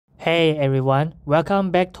Hey everyone,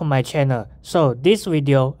 welcome back to my channel. So this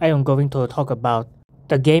video I am going to talk about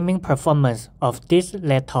the gaming performance of this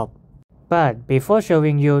laptop. But before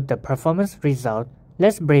showing you the performance result,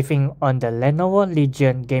 let's briefing on the Lenovo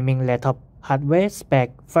Legion gaming laptop hardware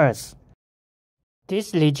spec first.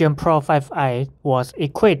 This Legion Pro 5i was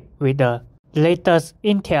equipped with the latest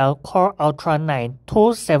Intel Core Ultra 9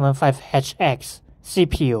 275HX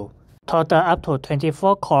CPU, total up to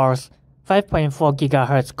 24 cores, 5.4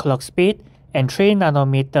 GHz clock speed, and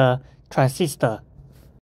 3nm transistor.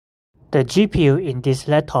 The GPU in this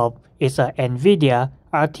laptop is a NVIDIA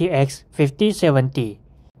RTX5070,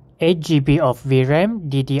 8GB of VRAM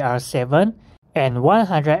DDR7, and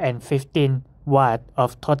 115 W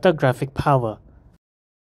of total graphic power.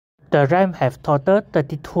 The RAM have total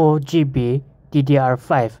 32GB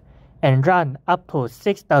DDR5 and run up to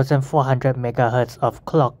 6400 MHz of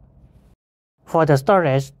clock. For the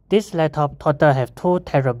storage, this laptop total have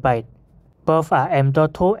 2TB. Both are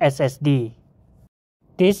M.2 SSD.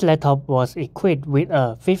 This laptop was equipped with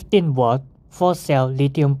a 15W 4-cell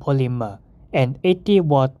lithium polymer and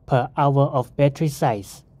 80W per hour of battery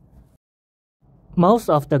size. Most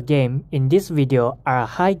of the games in this video are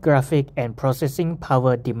high graphic and processing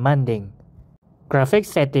power demanding. Graphic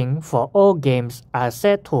settings for all games are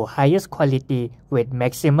set to highest quality with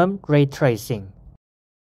maximum ray tracing.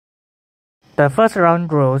 The first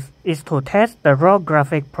round rules is to test the raw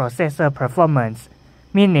graphic processor performance,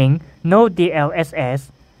 meaning no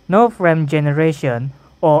DLSS, no frame generation,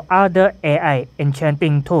 or other AI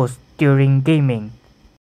enchanting tools during gaming.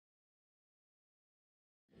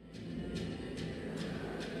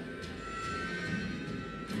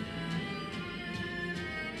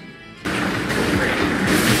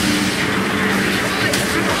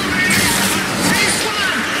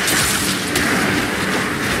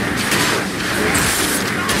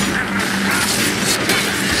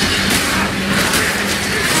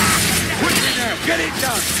 Get it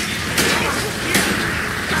done!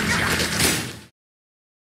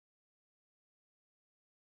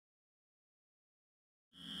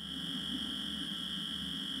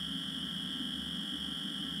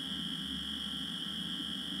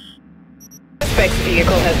 Suspect's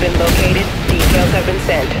vehicle has been located. Details have been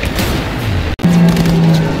sent.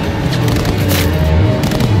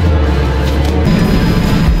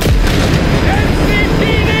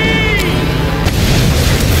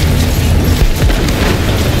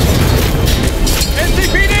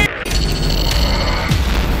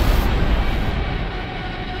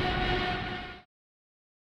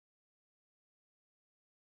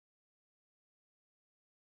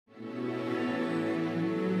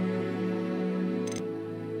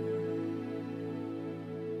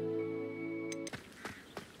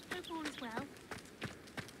 Well,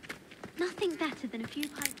 nothing better than a few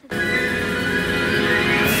pints of...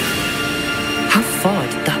 How far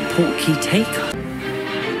did that portkey take us?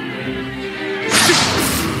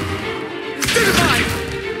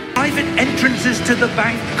 Private entrances to the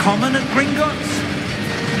bank common at Gringotts?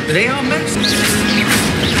 They are most...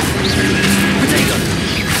 Potato!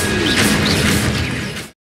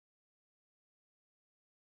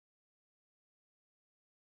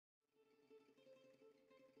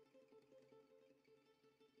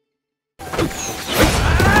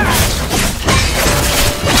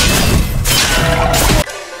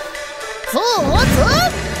 What's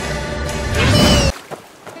up?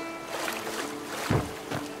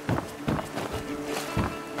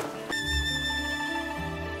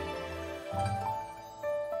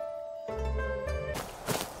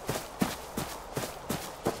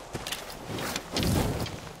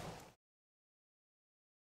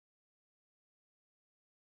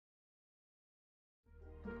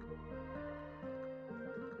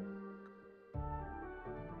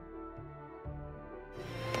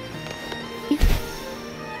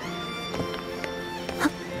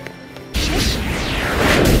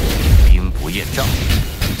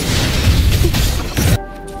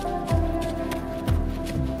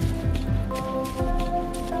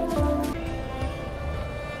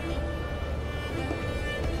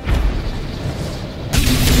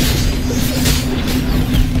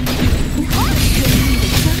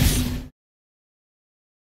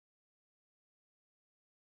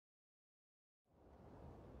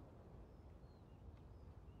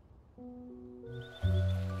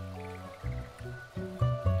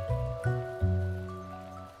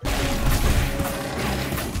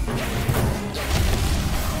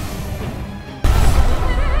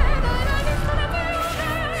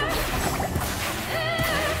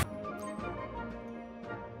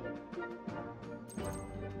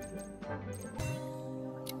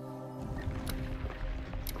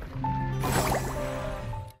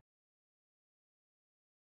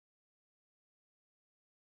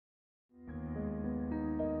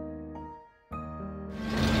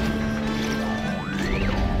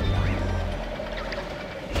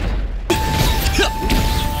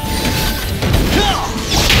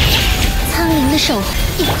 手，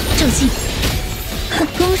一鼓正气。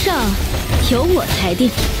攻上由我裁定。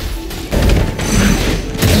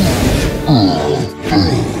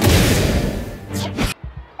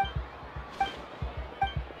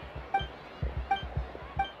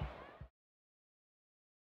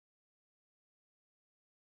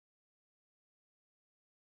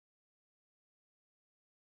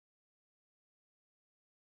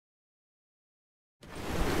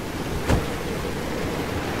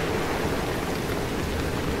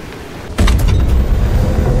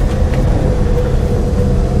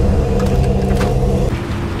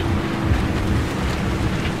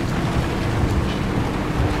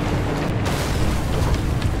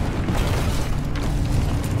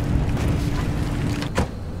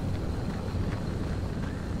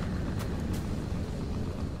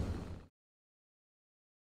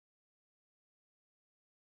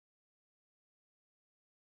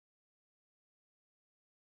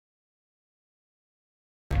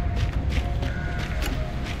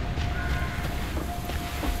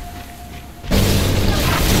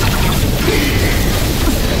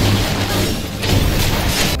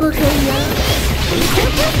不可以啊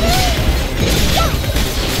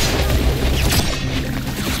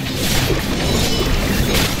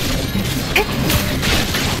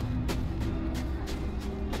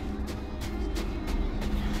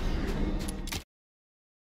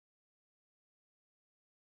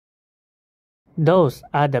！Those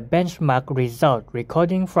are the benchmark result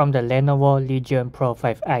recording from the Lenovo Legion Pro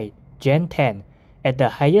 5i Gen 10 at the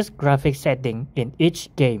highest graphic setting in each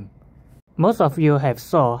game. Most of you have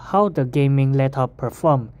saw how the gaming laptop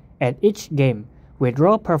perform at each game with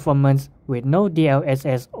raw performance with no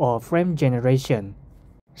DLSS or frame generation.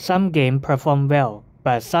 Some games perform well,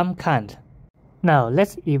 but some can't. Now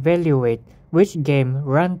let's evaluate which game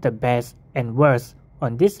run the best and worst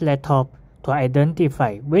on this laptop to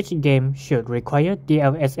identify which game should require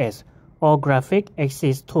DLSS or graphic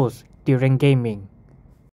access tools during gaming.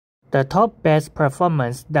 The top best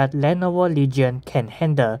performance that Lenovo Legion can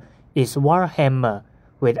handle is Warhammer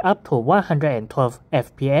with up to 112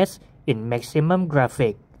 FPS in maximum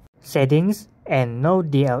graphic settings and no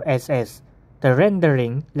DLSS. The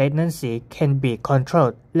rendering latency can be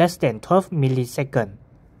controlled less than 12 milliseconds.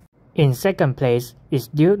 In second place is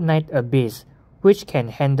Duke Knight Abyss, which can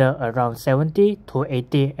handle around 70 to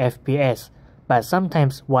 80 FPS, but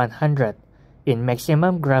sometimes 100 in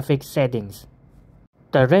maximum graphic settings.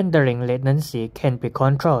 The rendering latency can be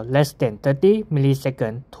controlled less than 30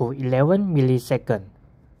 milliseconds to 11 milliseconds.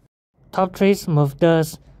 Top 3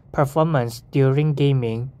 smoothest performance during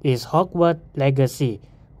gaming is Hogwarts Legacy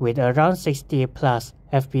with around 60 plus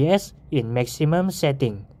FPS in maximum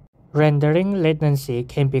setting. Rendering latency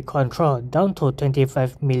can be controlled down to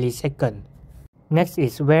 25 milliseconds. Next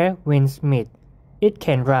is Where Winds Meet. It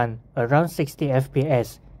can run around 60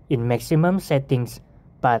 FPS in maximum settings,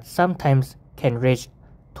 but sometimes can reach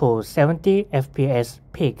to 70 FPS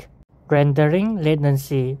peak. Rendering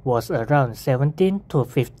latency was around 17 to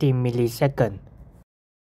 50 milliseconds.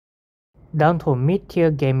 Down to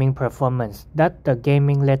mid-tier gaming performance that the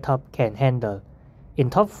gaming laptop can handle. In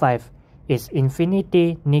top 5 is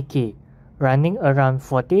Infinity Nikki, running around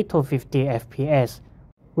 40 to 50 FPS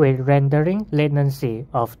with rendering latency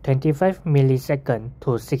of 25 milliseconds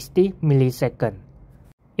to 60 milliseconds.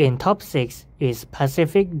 In top 6 is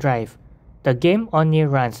Pacific Drive. The game only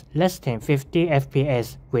runs less than 50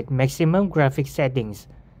 FPS with maximum graphic settings.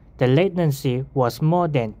 The latency was more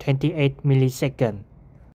than 28 milliseconds.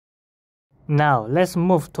 Now let's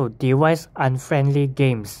move to device-unfriendly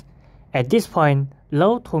games. At this point,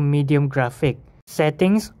 low to medium graphic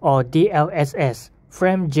settings or DLSS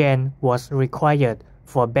frame gen was required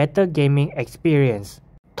for better gaming experience.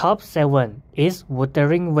 Top 7 is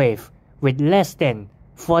Wuthering Wave with less than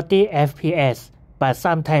 40 FPS, but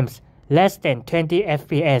sometimes less than 20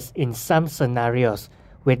 FPS in some scenarios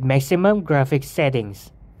with maximum graphic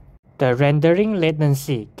settings. The rendering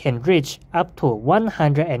latency can reach up to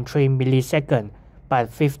 103 milliseconds,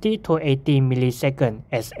 but 50 to 80 milliseconds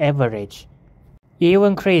as average.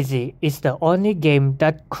 Even Crazy is the only game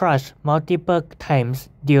that crashed multiple times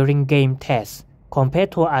during game tests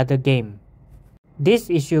compared to other games. This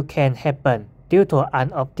issue can happen due to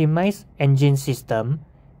unoptimized engine system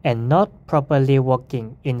and not properly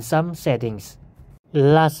working in some settings.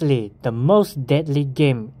 Lastly, the most deadly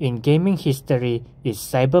game in gaming history is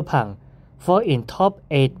Cyberpunk, for in top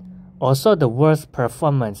 8, also the worst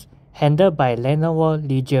performance handled by Lenovo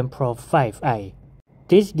Legion Pro 5i.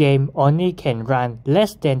 This game only can run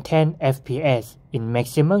less than 10 FPS in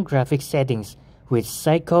maximum graphic settings with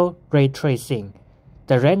cycle ray tracing.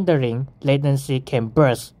 The rendering latency can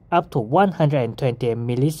burst up to 120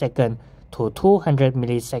 milliseconds to 200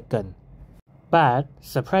 milliseconds. But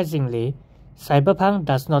surprisingly, Cyberpunk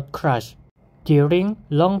does not crash during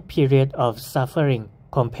long periods of suffering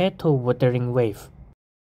compared to Wuthering Wave.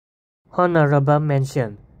 Honorable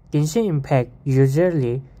mention: Genshin Impact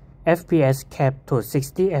usually FPS capped to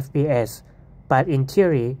 60 FPS, but in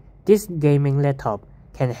theory, this gaming laptop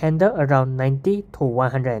can handle around 90 to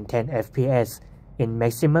 110 FPS in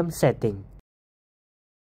maximum setting.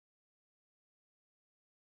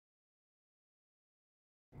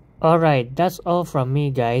 Alright, that's all from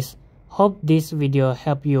me guys. Hope this video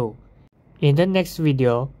helped you. In the next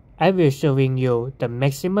video, I will showing you the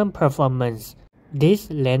maximum performance this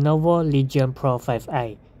Lenovo Legion Pro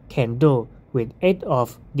 5i can do with 8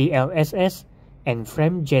 of DLSS and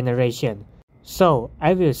frame generation. So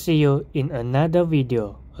I will see you in another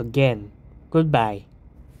video again. Goodbye.